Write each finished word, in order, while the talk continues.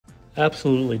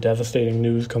Absolutely devastating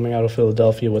news coming out of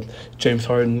Philadelphia with James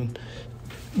Harden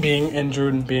being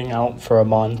injured and being out for a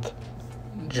month.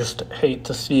 Just hate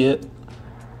to see it.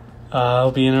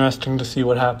 It'll be interesting to see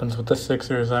what happens with the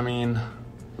Sixers. I mean,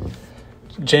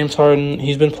 James Harden,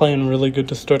 he's been playing really good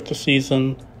to start the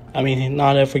season. I mean,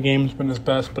 not every game's been his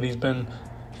best, but he's been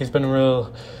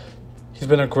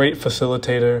a great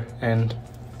facilitator, and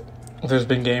there's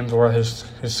been games where his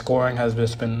scoring has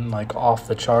just been like off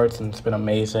the charts, and it's been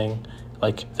amazing.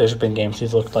 Like, there's been games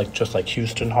he's looked like just like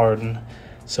Houston Harden.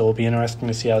 So it'll be interesting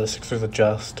to see how the Sixers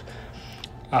adjust.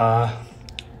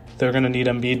 They're gonna need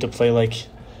Embiid to play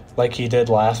like he did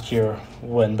last year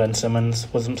when Ben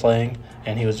Simmons wasn't playing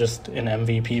and he was just in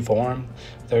MVP form.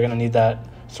 They're gonna need that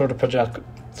sort of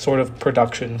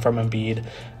production from Embiid.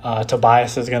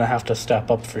 Tobias is gonna have to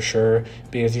step up for sure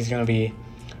because he's gonna be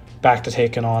back to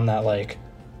taking on that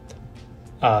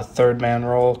third man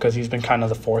role because he's been kind of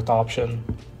the fourth option.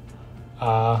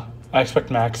 I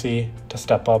expect Maxey to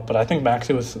step up, but I think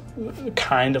Maxey was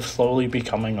kind of slowly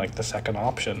becoming like the second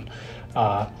option.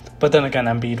 But then again,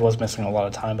 Embiid was missing a lot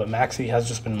of time, but Maxey has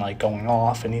just been like going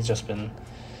off, and he's just been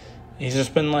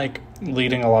like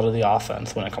leading a lot of the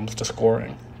offense when it comes to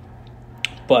scoring.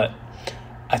 But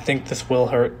I think this will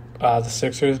hurt the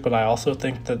Sixers, but I also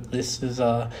think that this is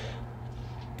a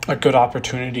good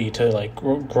opportunity to like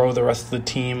grow the rest of the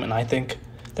team, and I think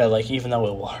that like even though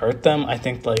it will hurt them, I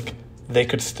think like they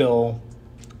could still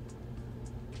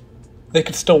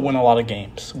win a lot of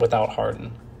games without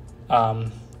Harden.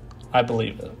 I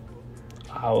believe it.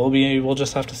 We'll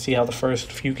just have to see how the first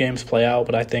few games play out,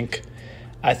 but I think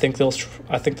they'll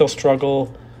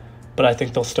struggle, but I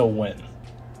think they'll still win.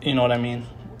 You know what I mean?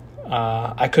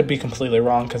 I could be completely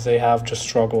wrong because they have just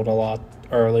struggled a lot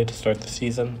early to start the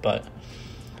season, but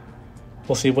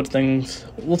we'll see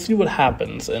what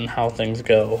happens and how things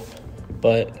go.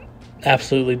 But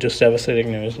absolutely just devastating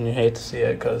news, and you hate to see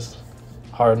it because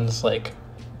Harden's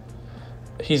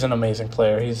he's an amazing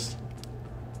player. He's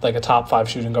like a top 5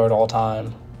 shooting guard all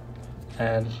time,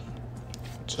 and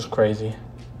it's just crazy.